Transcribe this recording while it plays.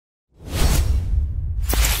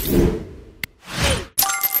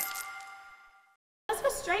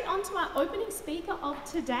on to our opening speaker of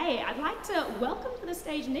today. I'd like to welcome to the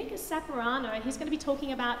stage Nick Saponaro. He's going to be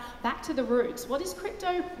talking about back to the roots. What is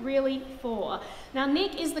crypto really for? Now,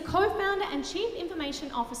 Nick is the co-founder and chief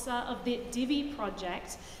information officer of the Divi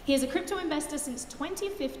project. He is a crypto investor since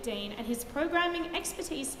 2015, and his programming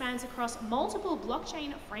expertise spans across multiple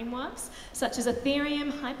blockchain frameworks, such as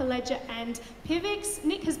Ethereum, Hyperledger, and Pivx.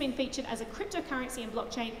 Nick has been featured as a cryptocurrency and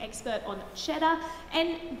blockchain expert on Cheddar,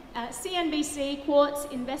 and CNBC, Quartz,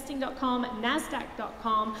 Investing.com,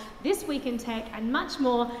 Nasdaq.com, This Week in Tech, and much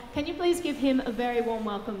more. Can you please give him a very warm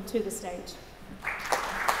welcome to the stage?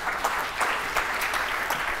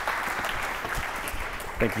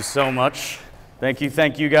 Thank you so much. Thank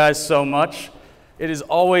you guys so much. It is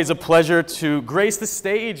always a pleasure to grace the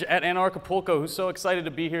stage at Anarchapulco. Who's so excited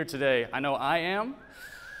to be here today? I know I am.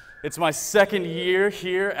 It's my second year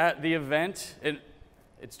here at the event.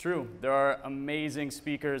 It's true. There are amazing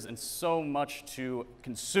speakers and so much to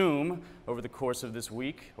consume over the course of this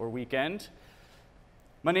week or weekend.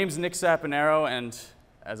 My name's Nick Saponaro, and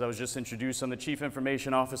as I was just introduced, I'm the Chief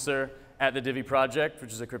Information Officer at the Divi project,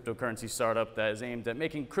 which is a cryptocurrency startup that is aimed at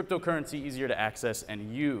making cryptocurrency easier to access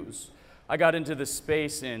and use. I got into this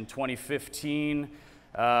space in 2015,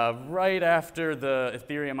 right after the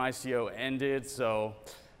Ethereum ICO ended, so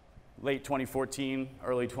late 2014,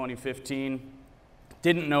 early 2015.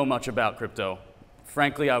 Didn't know much about crypto.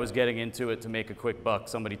 Frankly, I was getting into it to make a quick buck.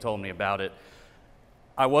 Somebody told me about it.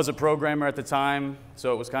 I was a programmer at the time,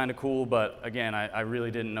 so it was kind of cool, but again, I really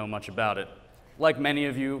didn't know much about it. Like many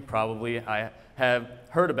of you, probably, I have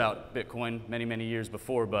heard about Bitcoin many, many years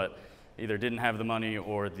before, but either didn't have the money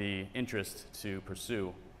or the interest to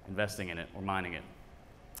pursue investing in it or mining it.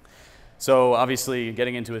 So obviously,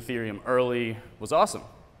 getting into Ethereum early was awesome.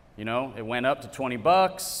 You know, it went up to 20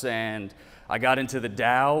 bucks, and I got into the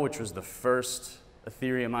DAO, which was the first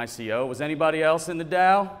Ethereum ICO. Was anybody else in the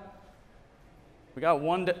DAO? We got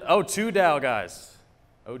two DAO guys.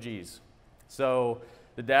 Oh, geez. So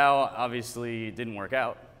the DAO obviously didn't work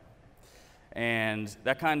out. And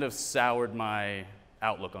that kind of soured my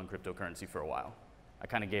outlook on cryptocurrency for a while. I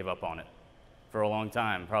kind of gave up on it for a long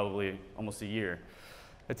time, probably almost a year.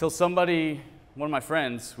 Until somebody, one of my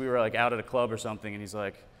friends, we were like out at a club or something, and he's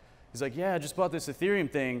like, yeah, I just bought this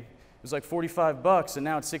Ethereum thing. It was like 45 bucks, and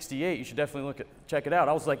now it's 68. You should definitely check it out.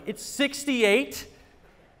 I was like, it's 68?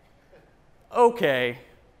 Okay,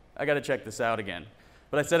 I got to check this out again.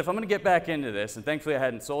 But I said, if I'm going to get back into this, and thankfully I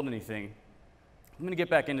hadn't sold anything, if I'm going to get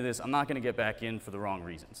back into this, I'm not going to get back in for the wrong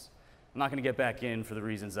reasons. I'm not going to get back in for the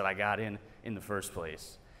reasons that I got in the first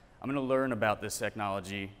place. I'm going to learn about this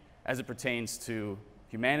technology as it pertains to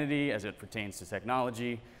humanity, as it pertains to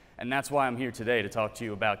technology, and that's why I'm here today to talk to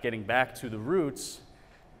you about getting back to the roots.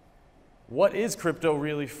 What is crypto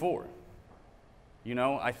really for? You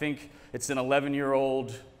know, I think it's an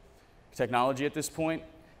 11-year-old technology at this point,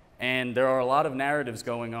 and there are a lot of narratives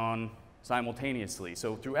going on simultaneously.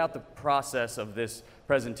 So throughout the process of this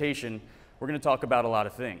presentation, we're going to talk about a lot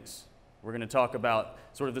of things. We're going to talk about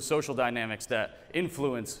sort of the social dynamics that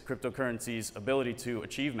influence cryptocurrency's ability to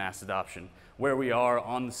achieve mass adoption, where we are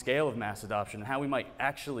on the scale of mass adoption, and how we might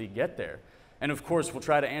actually get there. And of course, we'll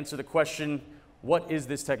try to answer the question, what is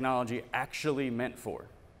this technology actually meant for?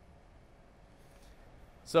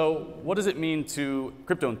 So what does it mean to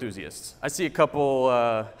crypto enthusiasts? I see a couple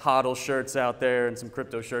HODL shirts out there and some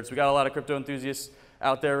crypto shirts. We got a lot of crypto enthusiasts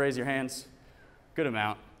out there. Raise your hands. Good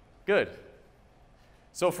amount. Good.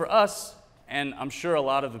 So for us, and I'm sure a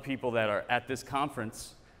lot of the people that are at this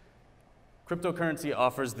conference, cryptocurrency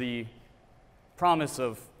offers the promise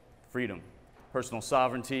of freedom, personal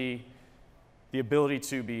sovereignty, the ability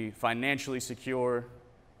to be financially secure,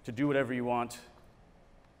 to do whatever you want.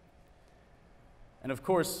 And of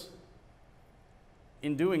course,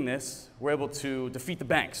 in doing this, we're able to defeat the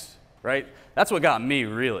banks, right? That's what got me,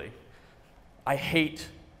 really. I hate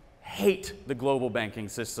the global banking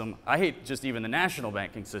system. I hate just even the national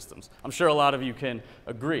banking systems. I'm sure a lot of you can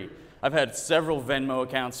agree. I've had several Venmo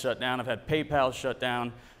accounts shut down. I've had PayPal shut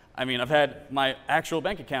down. I mean, I've had my actual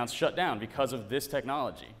bank accounts shut down because of this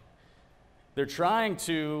technology. They're trying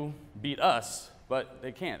to beat us, but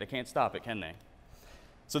they can't. They can't stop it, can they?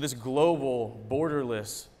 So this global,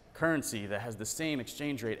 borderless currency that has the same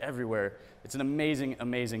exchange rate everywhere, it's an amazing,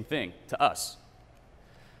 amazing thing to us.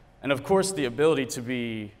 And of course, the ability to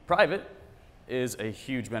be private is a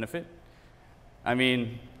huge benefit. I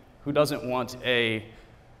mean, who doesn't want a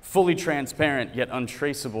fully transparent yet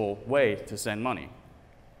untraceable way to send money?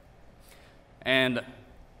 And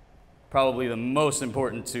probably the most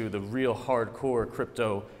important to the real hardcore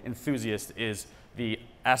crypto enthusiast is the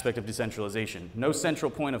aspect of decentralization. No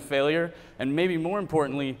central point of failure, and maybe more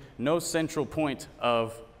importantly, no central point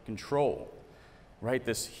of control, right?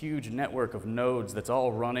 This huge network of nodes that's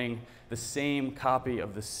all running the same copy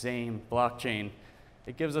of the same blockchain.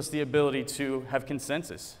 It gives us the ability to have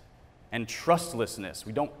consensus and trustlessness.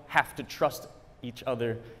 We don't have to trust each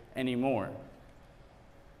other anymore.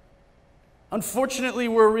 Unfortunately,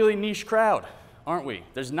 we're a really niche crowd, aren't we?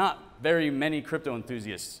 There's not very many crypto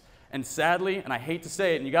enthusiasts. And sadly, and I hate to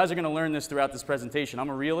say it, and you guys are going to learn this throughout this presentation, I'm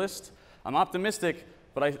a realist, I'm optimistic,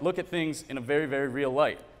 but I look at things in a very, very real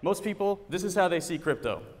light. Most people, this is how they see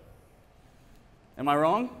crypto. Am I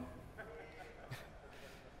wrong?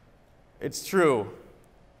 It's true,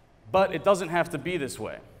 but it doesn't have to be this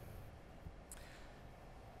way.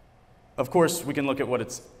 Of course, we can look at what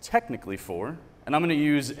it's technically for, and I'm going to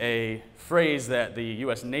use a phrase that the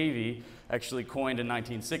US Navy actually coined in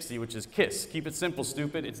 1960, which is KISS. Keep it simple,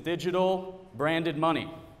 stupid. It's digital branded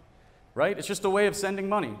money, right? It's just a way of sending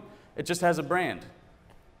money. It just has a brand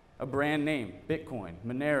name, Bitcoin,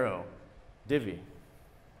 Monero, Divi.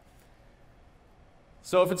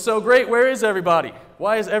 So if it's so great, where is everybody?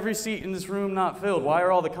 Why is every seat in this room not filled? Why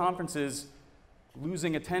are all the conferences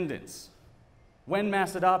losing attendance? When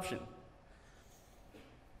mass adoption?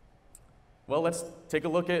 Well, let's take a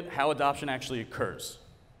look at how adoption actually occurs.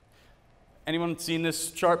 Anyone seen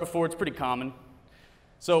this chart before? It's pretty common.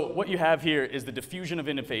 So what you have here is the diffusion of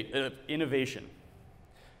innovation.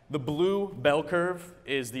 The blue bell curve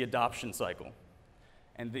is the adoption cycle.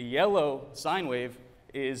 And the yellow sine wave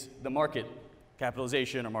is the market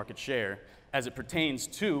capitalization or market share as it pertains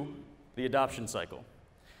to the adoption cycle.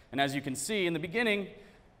 And as you can see, in the beginning,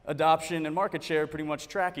 adoption and market share pretty much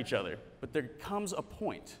track each other. But there comes a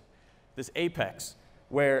point, this apex,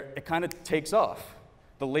 where it kind of takes off.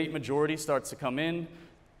 The late majority starts to come in,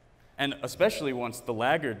 and especially once the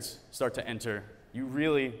laggards start to enter, you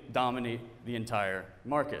really dominate the entire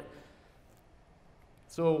market.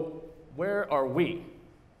 So where are we?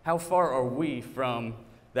 How far are we from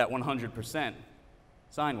that 100%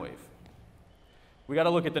 sine wave? We got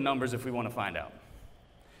to look at the numbers if we want to find out.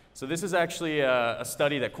 So this is actually a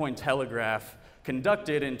study that Cointelegraph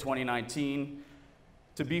conducted in 2019.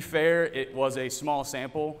 To be fair, it was a small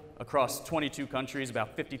sample across 22 countries,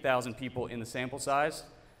 about 50,000 people in the sample size.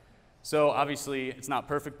 So obviously, it's not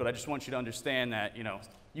perfect, but I just want you to understand that,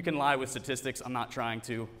 you can lie with statistics. I'm not trying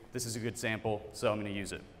to. This is a good sample, so I'm going to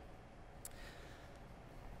use it.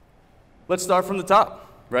 Let's start from the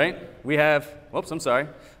top, right? We have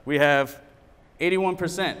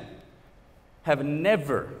 81% have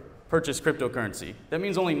never purchased cryptocurrency. That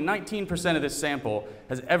means only 19% of this sample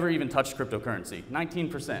has ever even touched cryptocurrency.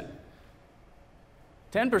 19%.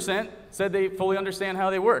 10% said they fully understand how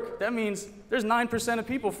they work. That means there's 9% of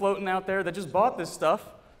people floating out there that just bought this stuff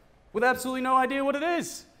with absolutely no idea what it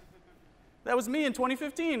is. That was me in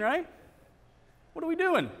 2015, right? What are we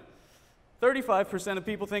doing? 35% of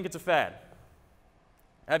people think it's a fad.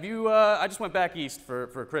 Have you, I just went back east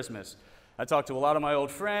for Christmas. I talked to a lot of my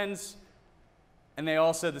old friends, and they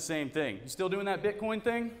all said the same thing. You still doing that Bitcoin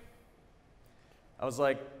thing? I was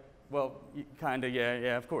like, well, kinda,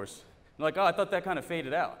 yeah, of course. They're like, oh, I thought that kind of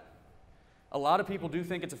faded out. A lot of people do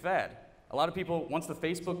think it's a fad. A lot of people, once the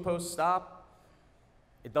Facebook posts stop,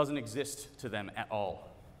 it doesn't exist to them at all.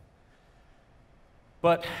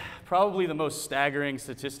 But probably the most staggering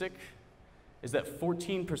statistic is that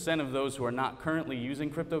 14% of those who are not currently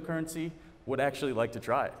using cryptocurrency would actually like to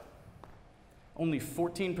try it. Only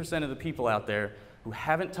 14% of the people out there who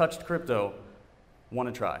haven't touched crypto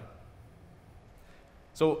want to try.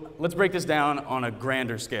 So let's break this down on a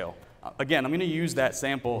grander scale. Again, I'm going to use that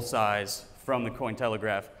sample size from the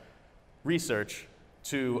Cointelegraph research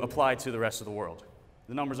to apply to the rest of the world.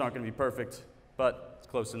 The numbers aren't going to be perfect, but it's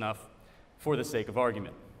close enough for the sake of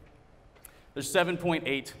argument. There's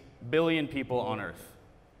 7.8 billion people on Earth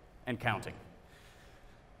and counting.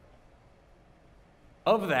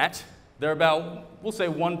 Of that, there are about, we'll say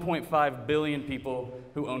 1.5 billion people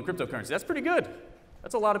who own cryptocurrency. That's pretty good.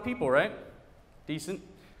 That's a lot of people, right? Decent.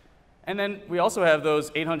 And then we also have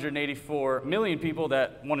those 884 million people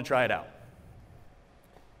that want to try it out.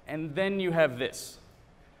 And then you have this,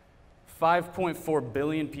 5.4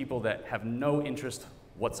 billion people that have no interest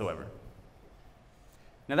whatsoever.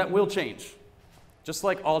 Now that will change. Just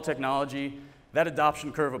like all technology, that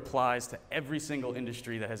adoption curve applies to every single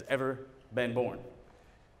industry that has ever been born.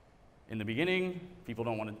 In the beginning, people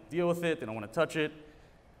don't want to deal with it, they don't want to touch it.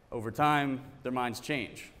 Over time, their minds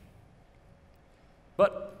change.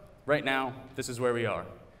 But right now, this is where we are,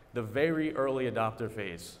 the very early adopter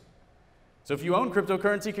phase. So if you own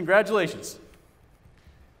cryptocurrency, congratulations.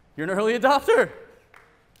 You're an early adopter.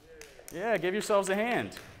 Yeah, give yourselves a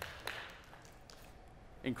hand.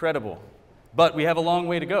 Incredible. But we have a long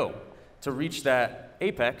way to go. to reach that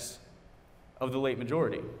apex of the late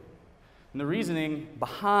majority. And the reasoning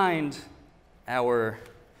behind our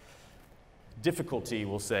difficulty,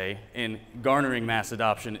 we'll say, in garnering mass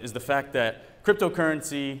adoption is the fact that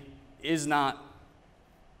cryptocurrency is not,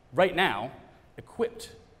 right now,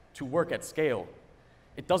 equipped to work at scale.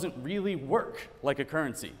 It doesn't really work like a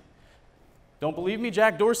currency. Don't believe me?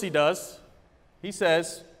 Jack Dorsey does. He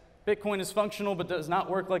says, Bitcoin is functional but does not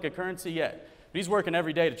work like a currency yet. But he's working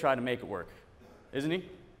every day to try to make it work, isn't he?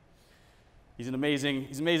 He's an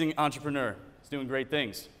amazing entrepreneur. He's doing great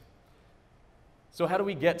things. So how do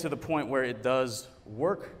we get to the point where it does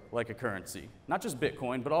work like a currency? Not just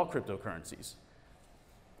Bitcoin, but all cryptocurrencies.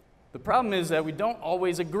 The problem is that we don't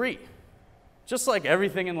always agree. Just like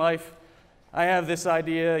everything in life, I have this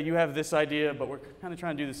idea, you have this idea, but we're kind of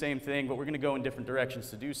trying to do the same thing, but we're going to go in different directions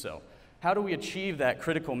to do so. How do we achieve that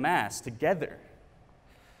critical mass together?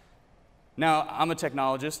 Now, I'm a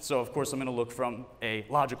technologist, so of course I'm going to look from a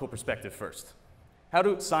logical perspective first. How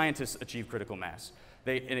do scientists achieve critical mass?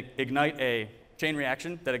 They ignite a chain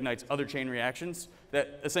reaction that ignites other chain reactions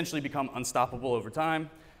that essentially become unstoppable over time.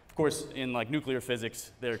 Of course, in like nuclear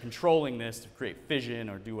physics, they're controlling this to create fission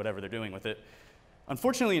or do whatever they're doing with it.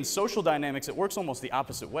 Unfortunately, in social dynamics, it works almost the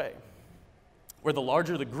opposite way, where the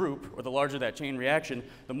larger the group or the larger that chain reaction,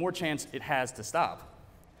 the more chance it has to stop.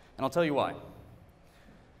 And I'll tell you why.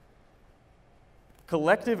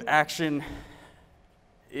 Collective action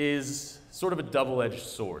is sort of a double-edged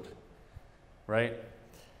sword, right?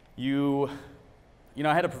 You know,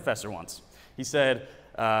 I had a professor once. He said,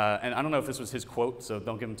 and I don't know if this was his quote, so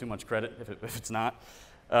don't give him too much credit if it's not.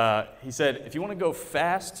 He said, if you want to go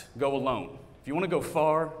fast, go alone. If you want to go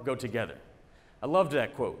far, go together. I loved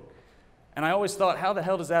that quote. And I always thought, how the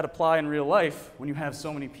hell does that apply in real life when you have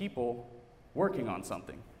so many people working on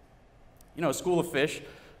something? You know, a school of fish,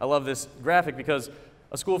 I love this graphic because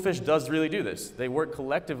a school of fish does really do this. They work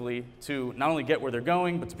collectively to not only get where they're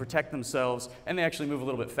going, but to protect themselves, and they actually move a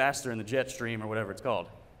little bit faster in the jet stream or whatever it's called.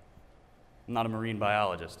 I'm not a marine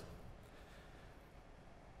biologist.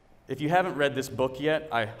 If you haven't read this book yet,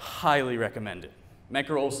 I highly recommend it.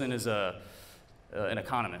 Menker Olson is an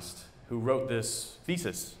economist who wrote this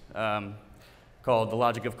thesis called The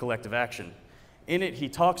Logic of Collective Action. In it, he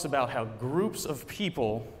talks about how groups of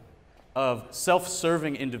people, of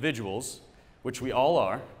self-serving individuals, which we all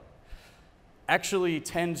are, actually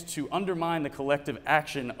tend to undermine the collective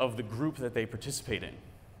action of the group that they participate in.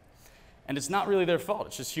 And it's not really their fault,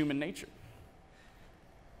 it's just human nature.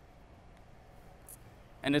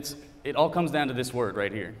 And it all comes down to this word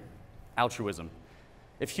right here, altruism.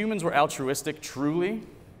 If humans were altruistic truly,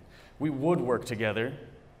 we would work together,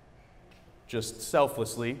 just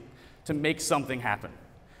selflessly, to make something happen.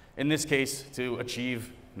 In this case, to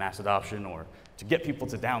achieve mass adoption or to get people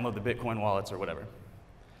to download the Bitcoin wallets or whatever.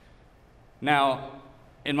 Now,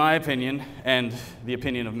 in my opinion, and the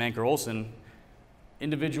opinion of Menker Olson,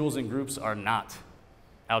 individuals and groups are not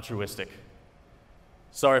altruistic.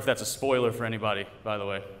 Sorry if that's a spoiler for anybody, by the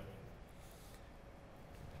way.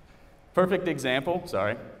 Perfect example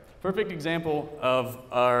of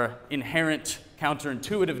our inherent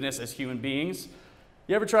counterintuitiveness as human beings.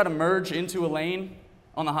 You ever try to merge into a lane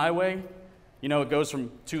on the highway? You know, it goes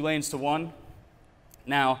from 2 lanes to 1.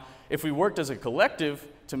 Now, if we worked as a collective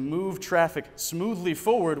to move traffic smoothly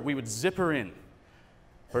forward, we would zipper in.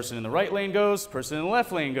 Person in the right lane goes, person in the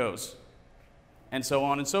left lane goes, and so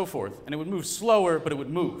on and so forth. And it would move slower, but it would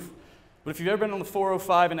move. But if you've ever been on the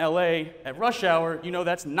 405 in LA at rush hour, you know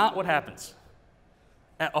that's not what happens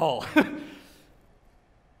at all.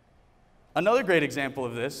 Another great example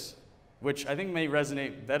of this, which I think may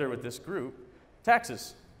resonate better with this group,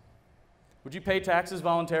 taxes. Would you pay taxes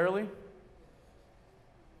voluntarily?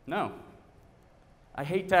 No. I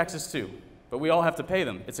hate taxes too, but we all have to pay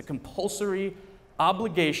them. It's a compulsory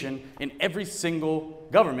obligation in every single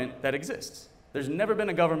government that exists. There's never been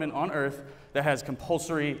a government on earth that has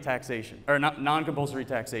compulsory taxation, or non-compulsory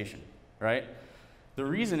taxation, right? The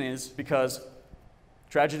reason is because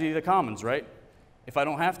tragedy of the commons, right? If I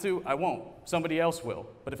don't have to, I won't. Somebody else will.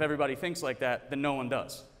 But if everybody thinks like that, then no one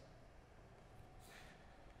does.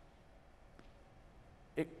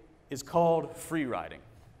 It is called free riding.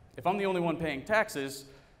 If I'm the only one paying taxes,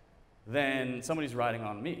 then somebody's riding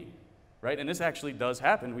on me, right? And this actually does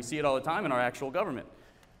happen. We see it all the time in our actual government.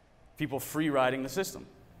 People free riding the system.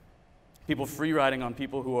 People free riding on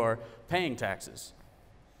people who are paying taxes.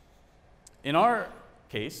 In our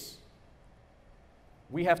case,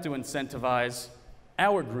 we have to incentivize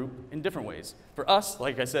our group in different ways. For us,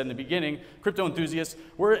 like I said in the beginning, crypto enthusiasts,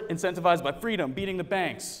 we're incentivized by freedom, beating the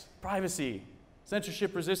banks, privacy,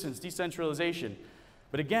 censorship resistance, decentralization.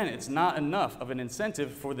 But again, it's not enough of an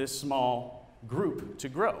incentive for this small group to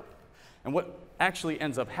grow. And what actually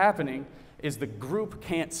ends up happening is the group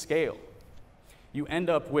can't scale. You end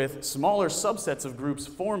up with smaller subsets of groups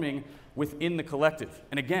forming within the collective.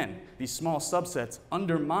 And again, these small subsets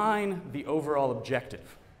undermine the overall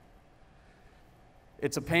objective.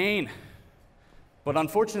 It's a pain, but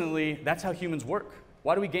unfortunately, that's how humans work.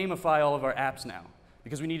 Why do we gamify all of our apps now?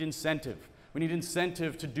 Because we need incentive. We need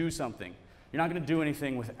incentive to do something. You're not going to do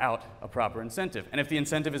anything without a proper incentive. And if the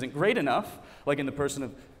incentive isn't great enough, like in the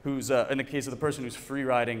case of the person who's free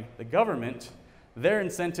riding the government, their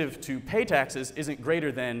incentive to pay taxes isn't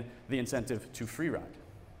greater than the incentive to free ride.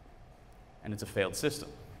 And it's a failed system.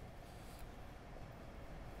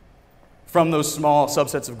 From those small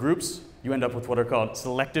subsets of groups, you end up with what are called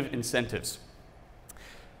selective incentives.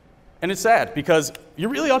 And it's sad because you're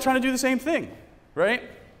really all trying to do the same thing, right?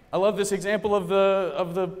 I love this example of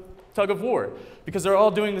the tug of war because they're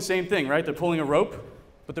all doing the same thing, right? They're pulling a rope,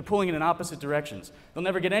 but they're pulling it in opposite directions. They'll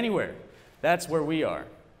never get anywhere. That's where we are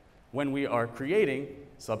when we are creating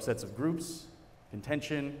subsets of groups,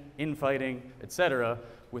 contention, infighting, etc.,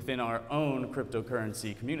 within our own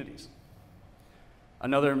cryptocurrency communities.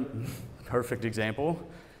 Another perfect example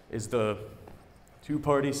is the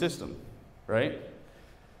two-party system, right?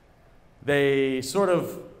 They sort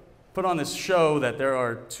of put on this show that there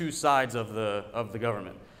are two sides of the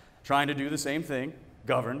government, trying to do the same thing,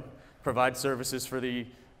 govern, provide services for the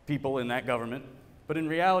people in that government, but in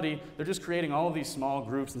reality, they're just creating all of these small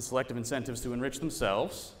groups and selective incentives to enrich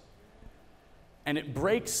themselves, and it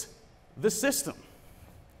breaks the system.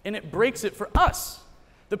 And it breaks it for us,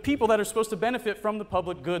 the people that are supposed to benefit from the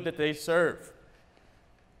public good that they serve.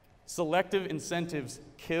 Selective incentives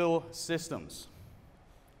kill systems,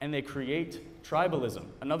 and they create tribalism.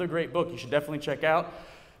 Another great book you should definitely check out.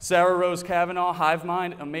 Sarah Rose Kavanaugh, Hive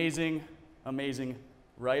Mind, amazing, amazing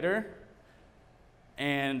writer.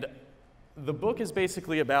 And the book is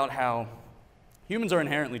basically about how humans are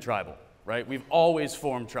inherently tribal, right? We've always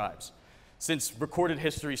formed tribes. Since recorded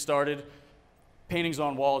history started, paintings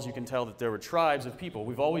on walls, you can tell that there were tribes of people.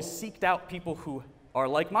 We've always seeked out people who are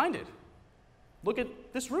like-minded. Look at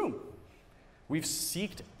this room. We've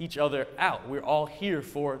seeked each other out. We're all here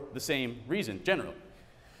for the same reason, generally.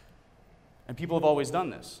 And people have always done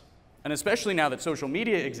this. And especially now that social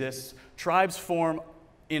media exists, tribes form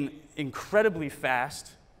in incredibly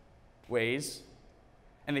fast ways,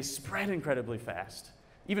 and they spread incredibly fast.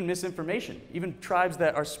 Even misinformation, even tribes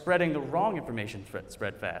that are spreading the wrong information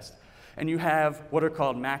spread fast. And you have what are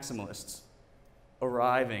called maximalists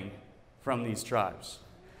arriving from these tribes.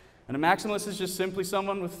 And a maximalist is just simply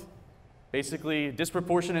someone with basically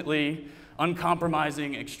disproportionately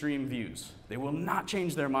uncompromising extreme views. They will not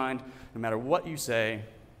change their mind no matter what you say.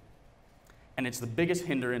 And it's the biggest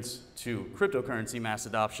hindrance to cryptocurrency mass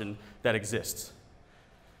adoption that exists.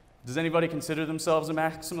 Does anybody consider themselves a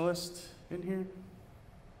maximalist in here?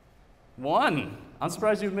 One. I'm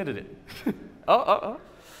surprised you admitted it.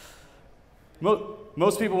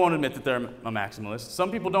 Most people won't admit that they're a maximalist.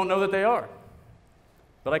 Some people don't know that they are.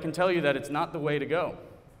 But I can tell you that it's not the way to go.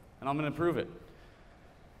 And I'm going to prove it.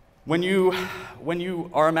 When you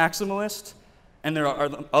are a maximalist, and there are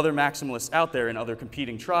other maximalists out there in other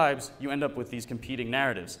competing tribes, you end up with these competing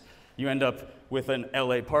narratives. You end up with an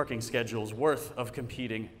LA parking schedule's worth of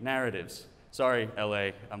competing narratives. Sorry,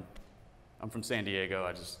 LA, I'm from San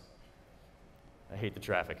Diego, I hate the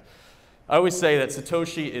traffic. I always say that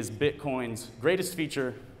Satoshi is Bitcoin's greatest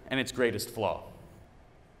feature and its greatest flaw.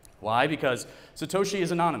 Why? Because Satoshi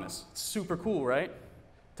is anonymous. It's super cool, right?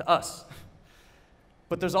 To us.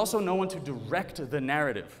 But there's also no one to direct the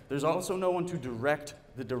narrative. There's also no one to direct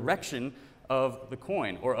the direction of the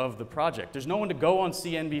coin or of the project. There's no one to go on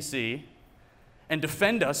CNBC and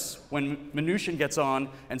defend us when Mnuchin gets on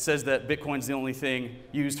and says that Bitcoin's the only thing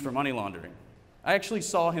used for money laundering. I actually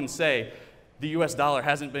saw him say the US dollar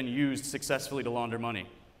hasn't been used successfully to launder money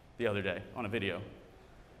the other day on a video.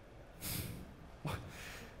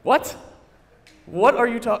 What? What are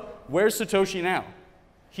you talking? Where's Satoshi now?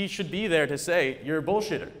 He should be there to say, you're a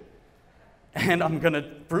bullshitter. And I'm going to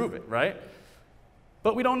prove it, right?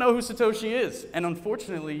 But we don't know who Satoshi is. And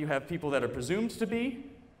unfortunately, you have people that are presumed to be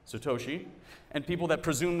Satoshi and people that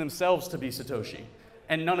presume themselves to be Satoshi.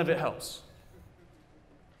 And none of it helps.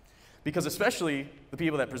 Because especially the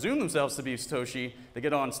people that presume themselves to be Satoshi, they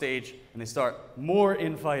get on stage and they start more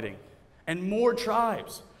infighting and more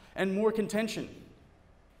tribes and more contention.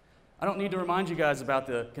 I don't need to remind you guys about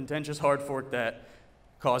the contentious hard fork that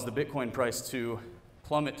caused the Bitcoin price to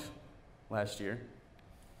plummet last year.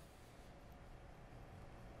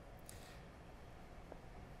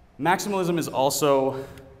 Maximalism is also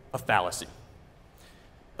a fallacy.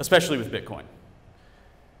 especially with Bitcoin.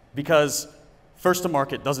 Because first to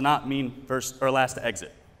market does not mean first or last to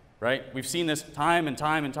exit, right? We've seen this time and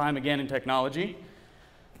time and time again in technology.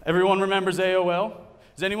 Everyone remembers AOL.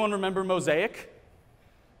 Does anyone remember Mosaic?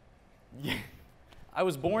 Yeah, I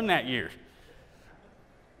was born that year.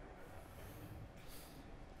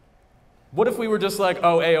 What if we were just like,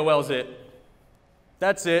 oh, AOL's it.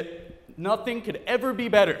 That's it. Nothing could ever be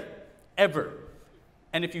better, ever.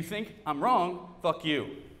 And if you think I'm wrong, fuck you.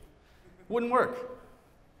 Wouldn't work.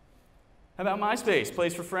 How about MySpace,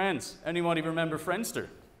 place for friends? Anybody remember Friendster?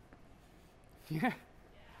 Yeah.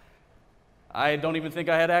 I don't even think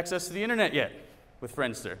I had access to the internet yet with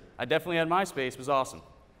Friendster. I definitely had MySpace, it was awesome.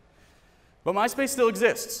 But MySpace still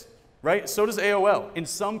exists, right? So does AOL, in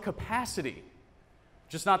some capacity,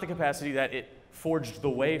 just not the capacity that it forged the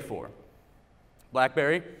way for.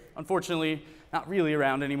 BlackBerry, unfortunately, not really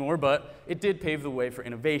around anymore, but it did pave the way for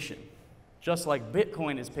innovation. Just like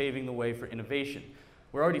Bitcoin is paving the way for innovation.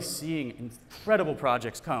 We're already seeing incredible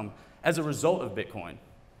projects come as a result of Bitcoin.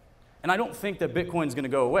 And I don't think that Bitcoin's gonna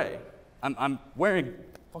go away. I'm wearing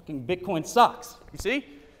fucking Bitcoin socks, you see?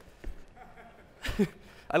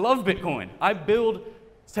 I love Bitcoin. I build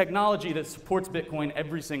technology that supports Bitcoin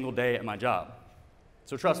every single day at my job.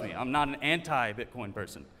 So trust me, I'm not an anti-Bitcoin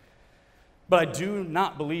person. But I do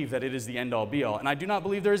not believe that it is the end-all be-all, and I do not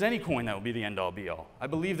believe there is any coin that will be the end-all be-all. I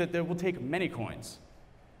believe that there will take many coins.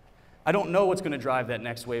 I don't know what's going to drive that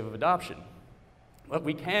next wave of adoption. But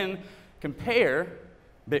we can compare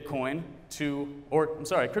Bitcoin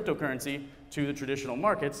cryptocurrency to the traditional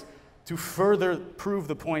markets to further prove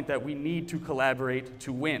the point that we need to collaborate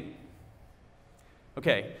to win.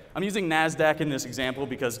 Okay, I'm using NASDAQ in this example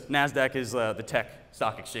because NASDAQ is the tech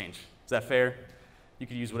stock exchange. Is that fair? You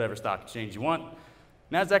could use whatever stock exchange you want.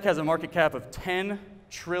 NASDAQ has a market cap of $10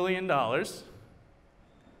 trillion.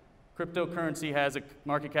 Cryptocurrency has a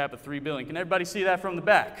market cap of $3 billion. Can everybody see that from the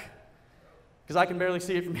back? Because I can barely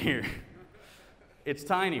see it from here. It's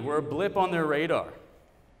tiny. We're a blip on their radar.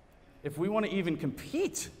 If we want to even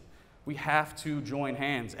compete, we have to join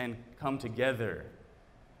hands and come together.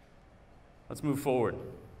 Let's move forward.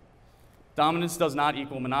 Dominance does not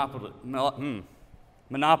equal monopoly.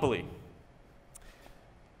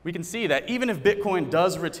 We can see that even if Bitcoin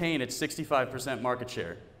does retain its 65% market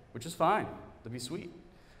share, which is fine, that'd be sweet,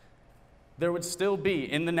 there would still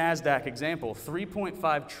be, in the NASDAQ example,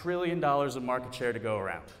 $3.5 trillion of market share to go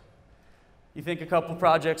around. You think a couple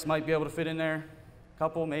projects might be able to fit in there? A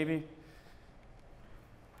couple, maybe?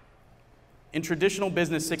 In traditional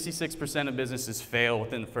business, 66% of businesses fail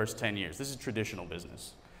within the first 10 years. This is traditional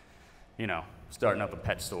business. You know, starting up a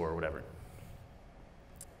pet store or whatever.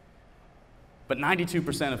 But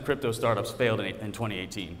 92% of crypto startups failed in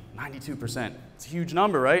 2018. 92%. It's a huge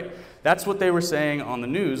number, right? That's what they were saying on the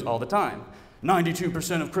news all the time.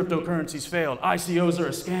 92% of cryptocurrencies failed. ICOs are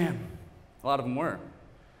a scam. A lot of them were.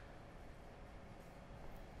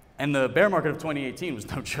 And the bear market of 2018 was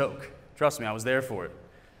no joke. Trust me, I was there for it.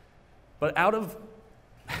 But out of,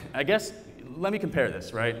 I guess, let me compare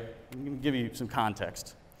this, right? I'm going to give you some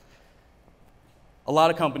context. A lot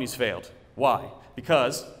of companies failed. Why?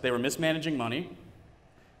 Because they were mismanaging money,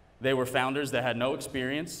 they were founders that had no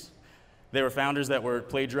experience, they were founders that were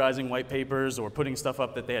plagiarizing white papers or putting stuff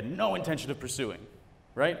up that they had no intention of pursuing,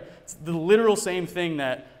 right? It's the literal same thing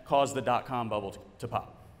that caused the dot-com bubble to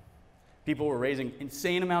pop. People were raising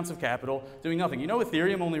insane amounts of capital, doing nothing. You know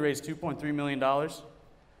Ethereum only raised $2.3 million?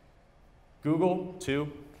 Google,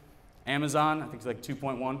 2. Amazon, I think it's like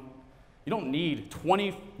 2.1. You don't need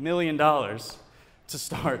 $20 million to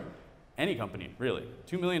start any company, really.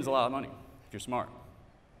 2 million is a lot of money if you're smart.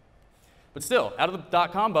 But still, out of the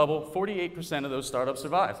dot-com bubble, 48% of those startups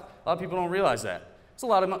survived. A lot of people don't realize that. It's a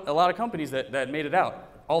lot of companies that made it out,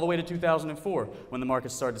 all the way to 2004, when the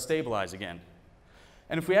market started to stabilize again.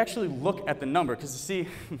 And if we actually look at the number, because you see,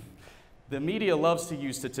 the media loves to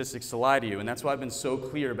use statistics to lie to you, and that's why I've been so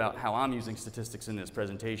clear about how I'm using statistics in this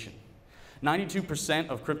presentation. 92%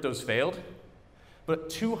 of cryptos failed, but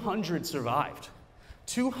 200 survived.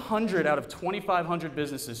 200 out of 2,500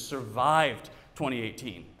 businesses survived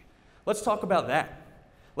 2018. Let's talk about that.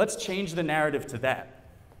 Let's change the narrative to that.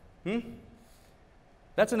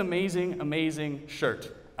 That's an amazing, amazing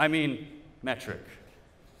shirt. I mean, metric.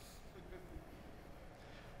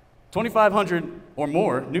 2,500 or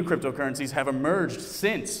more new cryptocurrencies have emerged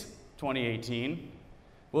since 2018.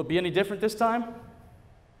 Will it be any different this time?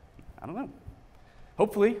 I don't know.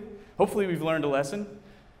 Hopefully we've learned a lesson.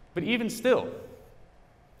 But even still,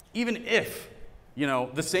 even if,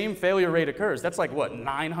 the same failure rate occurs, that's like what,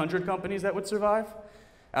 900 companies that would survive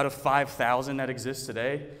out of 5,000 that exist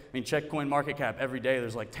today? I mean, check CoinMarketCap every day,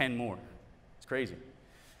 there's like 10 more. It's crazy.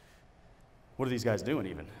 what are these guys doing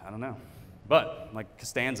even? I don't know. But, like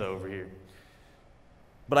Costanza over here.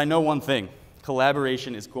 But I know one thing,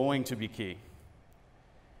 collaboration is going to be key.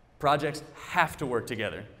 Projects have to work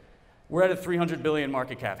together. We're at a 300 billion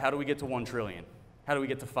market cap. How do we get to 1 trillion? How do we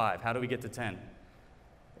get to 5? How do we get to 10?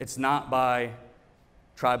 It's not by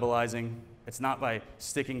tribalizing. It's not by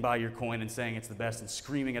sticking by your coin and saying it's the best and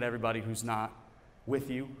screaming at everybody who's not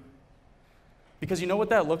with you. Because you know what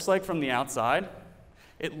that looks like from the outside?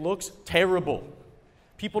 It looks terrible.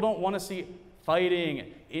 People don't want to see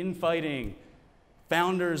fighting, infighting,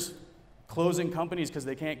 founders closing companies because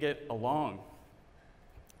they can't get along.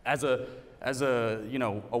 As a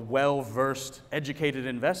well-versed, educated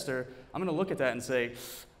investor, I'm going to look at that and say,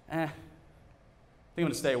 I think I'm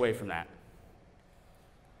going to stay away from that.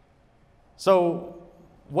 So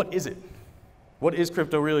what is it? What is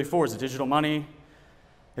crypto really for? Is it digital money?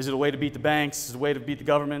 Is it a way to beat the banks? Is it a way to beat the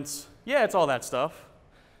governments? Yeah, it's all that stuff.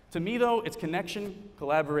 To me, though, it's connection,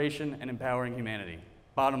 collaboration, and empowering humanity.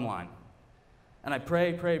 Bottom line. And I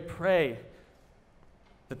pray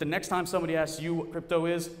that the next time somebody asks you what crypto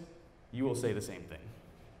is, you will say the same thing.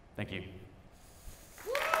 Thank you. Do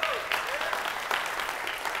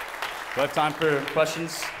I have time for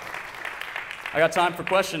questions? I got time for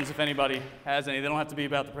questions if anybody has any. They don't have to be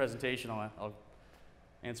about the presentation. I'll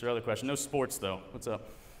answer other questions. No sports, though. What's up?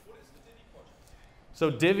 What is the Divi project? So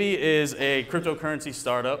Divi is a cryptocurrency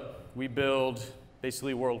startup. We build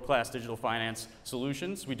basically world-class digital finance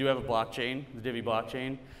solutions. We do have a blockchain, the Divi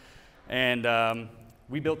blockchain. And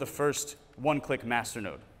we built the first one-click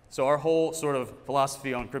masternode. So our whole sort of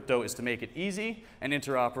philosophy on crypto is to make it easy and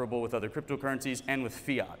interoperable with other cryptocurrencies and with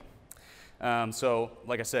fiat. So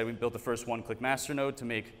like I said, we built the first one-click masternode to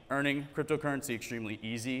make earning cryptocurrency extremely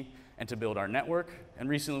easy and to build our network. And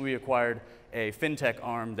recently we acquired a fintech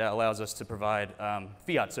arm that allows us to provide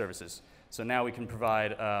fiat services. So now we can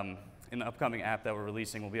provide, in the upcoming app that we're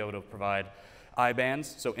releasing, we'll be able to provide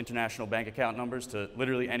IBANs, so international bank account numbers, to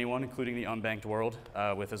literally anyone, including the unbanked world,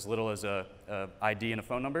 with as little as a ID and a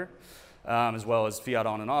phone number, as well as fiat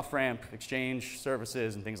on and off ramp, exchange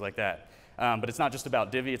services, and things like that. But it's not just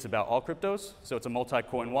about Divi, it's about all cryptos. So it's a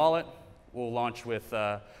multi-coin wallet. We'll launch with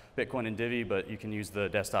Bitcoin and Divi, but you can use the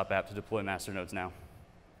desktop app to deploy masternodes now.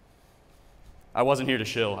 I wasn't here to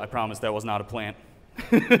shill. I promise that was not a plant.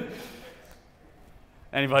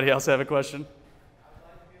 Anybody else have a question? I'd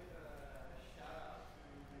like to give a shout out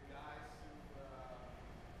to the guys who get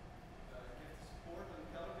the support on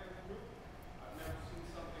the Telegram group. I've never seen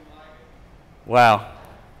something like it. Wow.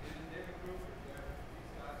 In the Divi group, these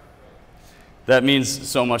guys are great. That means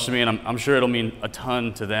so much to me, and I'm sure it'll mean a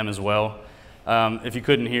ton to them as well. If you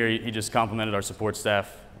couldn't hear, he just complimented our support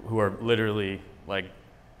staff, who are literally like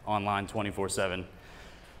online 24/7.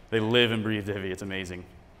 They live and breathe Divi. It's amazing.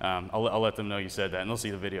 I'll let them know you said that, and they'll see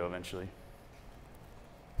the video eventually.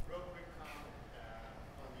 Real quick comment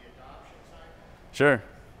on the adoption side. Sure.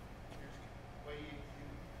 Here's the way you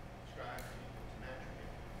describe people's metric.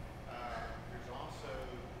 There's also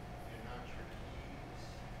the not your keys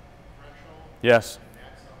threshold. Yes. And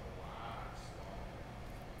that's a lot smaller.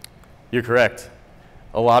 You're correct.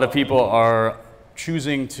 A lot of people are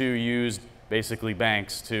choosing to use basically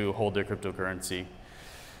banks to hold their cryptocurrency.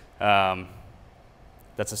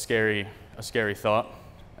 That's a scary thought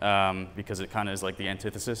because it kind of is like the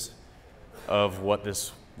antithesis of what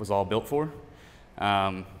this was all built for.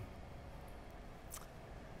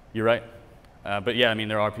 You're right. But yeah, I mean,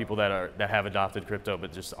 there are people that have adopted crypto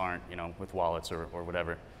but just aren't, with wallets or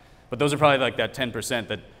whatever. But those are probably like that 10%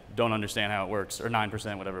 that don't understand how it works, or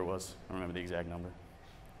 9%, whatever it was. I don't remember the exact number.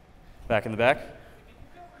 Back in the back. Can you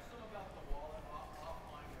cover some about the wallet,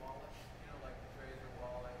 offline wallets, like the Trezor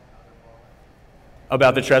wallet and other wallets?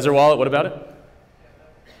 About the Trezor wallet, what about it? Yeah,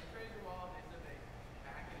 the Trezor wallet is a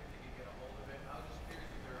package that you get a hold of it. I was just curious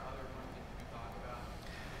if there are other ones that you could talk about.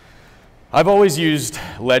 I've always used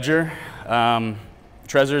Ledger.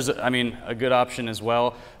 Trezor's, a good option as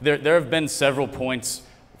well. There have been several points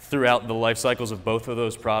throughout the life cycles of both of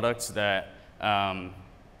those products that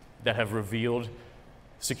have revealed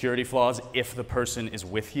security flaws if the person is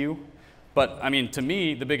with you. But to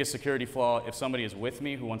me, the biggest security flaw, if somebody is with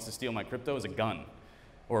me who wants to steal my crypto, is a gun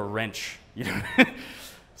or a wrench.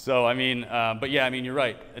 So but yeah, you're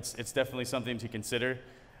right. It's definitely something to consider.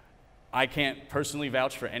 I can't personally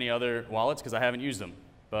vouch for any other wallets because I haven't used them,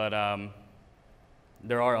 but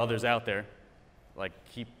there are others out there, like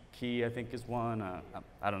Key, I think, is one.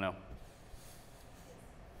 I don't know.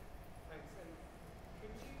 Thanks. And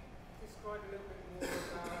could you describe a little bit more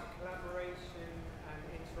about collaboration and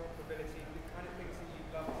interoperability, the kind of things that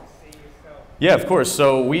you'd love to see yourself? Yeah, of course.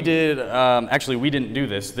 So we did, actually we didn't do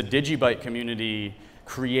this. The Digibyte community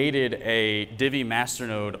created a Divi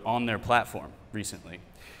masternode on their platform recently.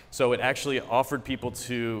 So it actually offered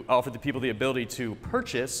the people the ability to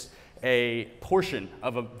purchase a portion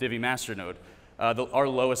of a Divi masternode. Our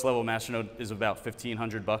lowest level masternode is about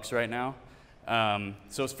 $1,500 right now.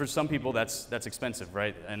 So for some people that's expensive,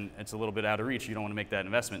 right? And it's a little bit out of reach. You don't want to make that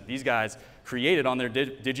investment. These guys created on their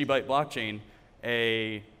Digibyte blockchain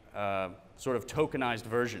a sort of tokenized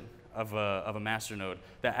version of a masternode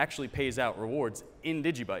that actually pays out rewards in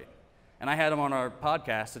Digibyte. And I had them on our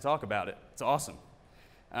podcast to talk about it. It's awesome.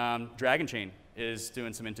 Dragon Chain is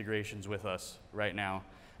doing some integrations with us right now.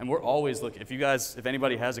 And we're always looking. If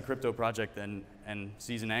anybody has a crypto project and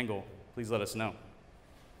sees an angle, please let us know.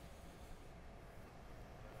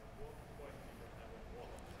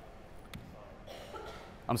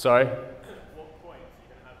 I'm sorry? What coins are you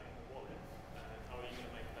going to have in the wallet, and how are you going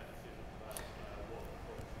to make that decision about what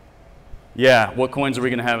coins? Yeah, what coins are we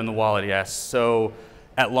going to have in the wallet? Yes. So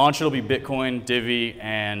at launch, it'll be Bitcoin, Divi,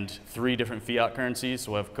 and 3 different fiat currencies.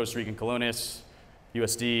 So we'll have Costa Rican colones,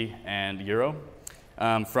 USD, and Euro.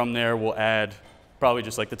 From there, we'll add probably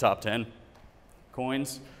just like the top 10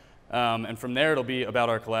 coins. And from there, it'll be about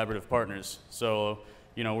our collaborative partners. So,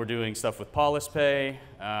 we're doing stuff with Paulus Pay.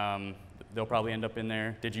 They'll probably end up in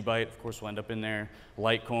there. Digibyte, of course, will end up in there.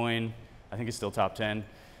 Litecoin, I think it's still top 10.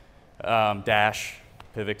 Dash,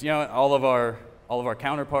 Pivot, all of our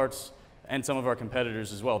counterparts and some of our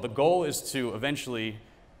competitors as well. The goal is to eventually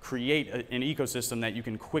create an ecosystem that you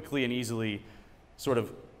can quickly and easily sort of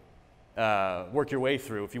work your way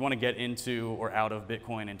through. If you want to get into or out of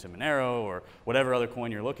Bitcoin into Monero or whatever other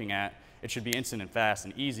coin you're looking at, it should be instant and fast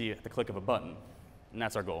and easy at the click of a button. And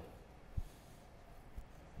that's our goal.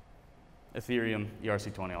 Ethereum,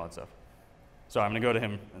 ERC20, all that stuff. Sorry, I'm going to go to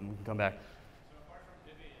him and we can come back. So apart from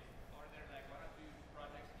Divi, are there like 1 or 2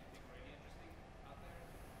 projects that you think really interesting out there?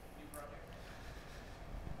 New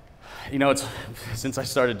projects? It's since I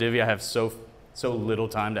started Divi, I have so little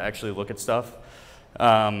time to actually look at stuff.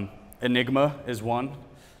 Enigma is one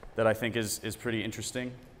that I think is pretty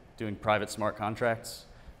interesting, doing private smart contracts.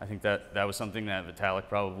 I think that was something that Vitalik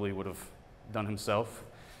probably would have done himself.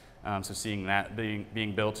 So seeing that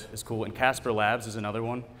being built is cool. And Casper Labs is another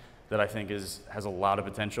one that I think has a lot of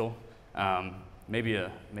potential. Maybe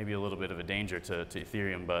a little bit of a danger to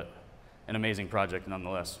Ethereum, but an amazing project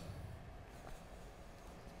nonetheless.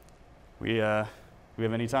 We have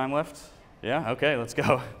any time left? Yeah? Okay, let's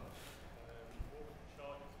go.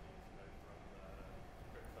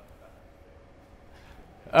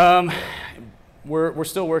 We're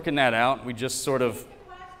still working that out. We just sort of.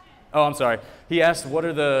 Oh, I'm sorry. He asked, what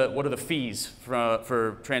are the fees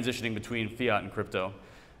for transitioning between fiat and crypto?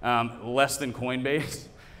 Less than Coinbase.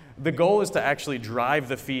 The goal is to actually drive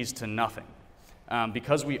the fees to nothing.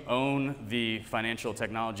 Because we own the financial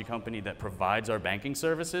technology company that provides our banking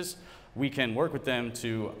services, we can work with them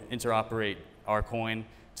to interoperate our coin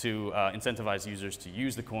to incentivize users to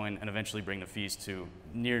use the coin and eventually bring the fees to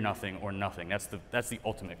near nothing or nothing. That's the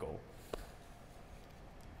ultimate goal.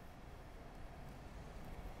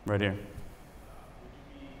 Right here.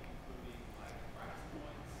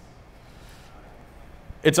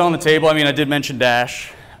 It's on the table. I mean, I did mention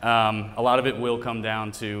Dash. A lot of it will come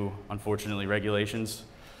down to, unfortunately, regulations.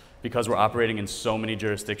 Because we're operating in so many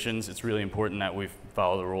jurisdictions, it's really important that we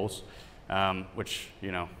follow the rules, which,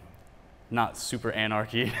 not super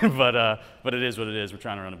anarchy, but it is what it is. We're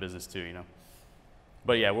trying to run a business too,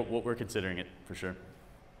 But yeah, we're considering it for sure.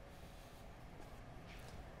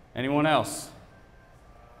 Anyone else?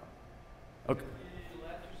 Okay.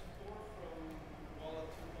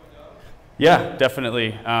 Yeah,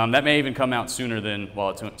 definitely. That may even come out sooner than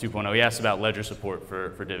Wallet 2.0. He asked about ledger support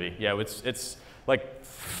for Divi. Yeah, it's like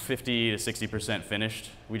 50 to 60% finished.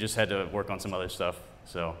 We just had to work on some other stuff,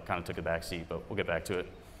 so kind of took a back seat, but we'll get back to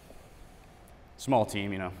it. Small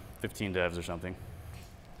team, 15 devs or something.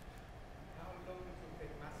 How long do you think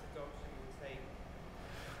mass adoption will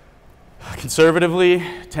take? Conservatively,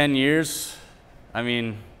 10 years. I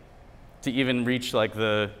mean, to even reach like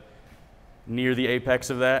near the apex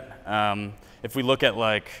of that. If we look at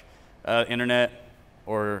like internet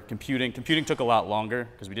or computing took a lot longer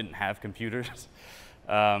because we didn't have computers.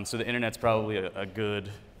 So the internet's probably a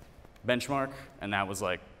good benchmark, and that was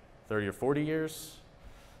like 30 or 40 years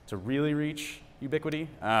to really reach ubiquity.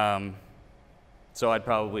 So I'd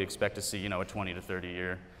probably expect to see, a 20 to 30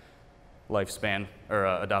 year lifespan or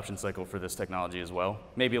adoption cycle for this technology as well.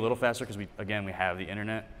 Maybe a little faster because we have the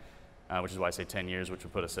internet, which is why I say 10 years, which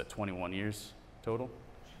would put us at 21 years total. Do you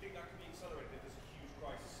think that could be accelerated if there's a huge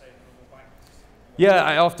crisis, say, in the normal banking system? Yeah,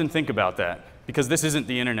 I often think about that because this isn't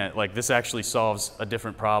the internet. Like this actually solves a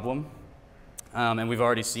different problem, and we've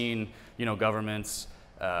already seen, governments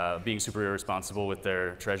being super irresponsible with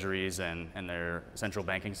their treasuries and their central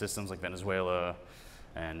banking systems like Venezuela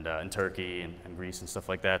and Turkey and Greece and stuff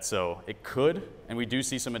like that. So it could, and we do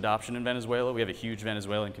see some adoption in Venezuela. We have a huge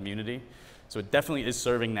Venezuelan community. So it definitely is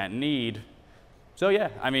serving that need. So yeah,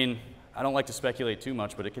 I mean, I don't like to speculate too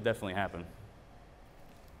much, but it could definitely happen.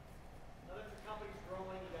 Now that the company's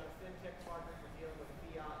growing, you got a fintech partner, you're dealing with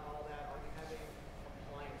fiat and all that, are you having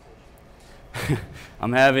compliance issues?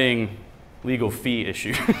 I'm having legal fee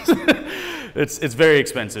issues. It's very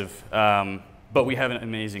expensive, but we have an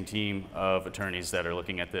amazing team of attorneys that are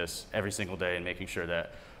looking at this every single day and making sure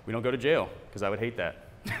that we don't go to jail, because I would hate that.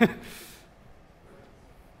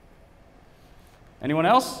 Anyone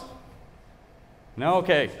else? No?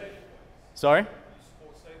 Okay. Sorry?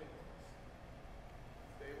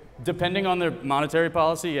 Depending on their monetary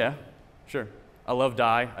policy, yeah, sure. I love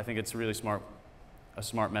DAI. I think it's really a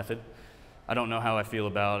smart method. I don't know how I feel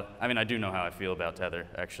about, I mean, I do know how I feel about Tether,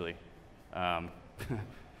 actually. I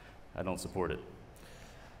don't support it.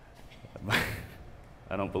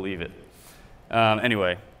 I don't believe it.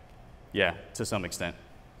 Anyway, yeah, to some extent.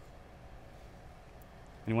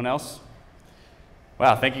 Anyone else?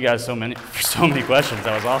 Wow, thank you guys for so many questions.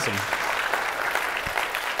 That was awesome.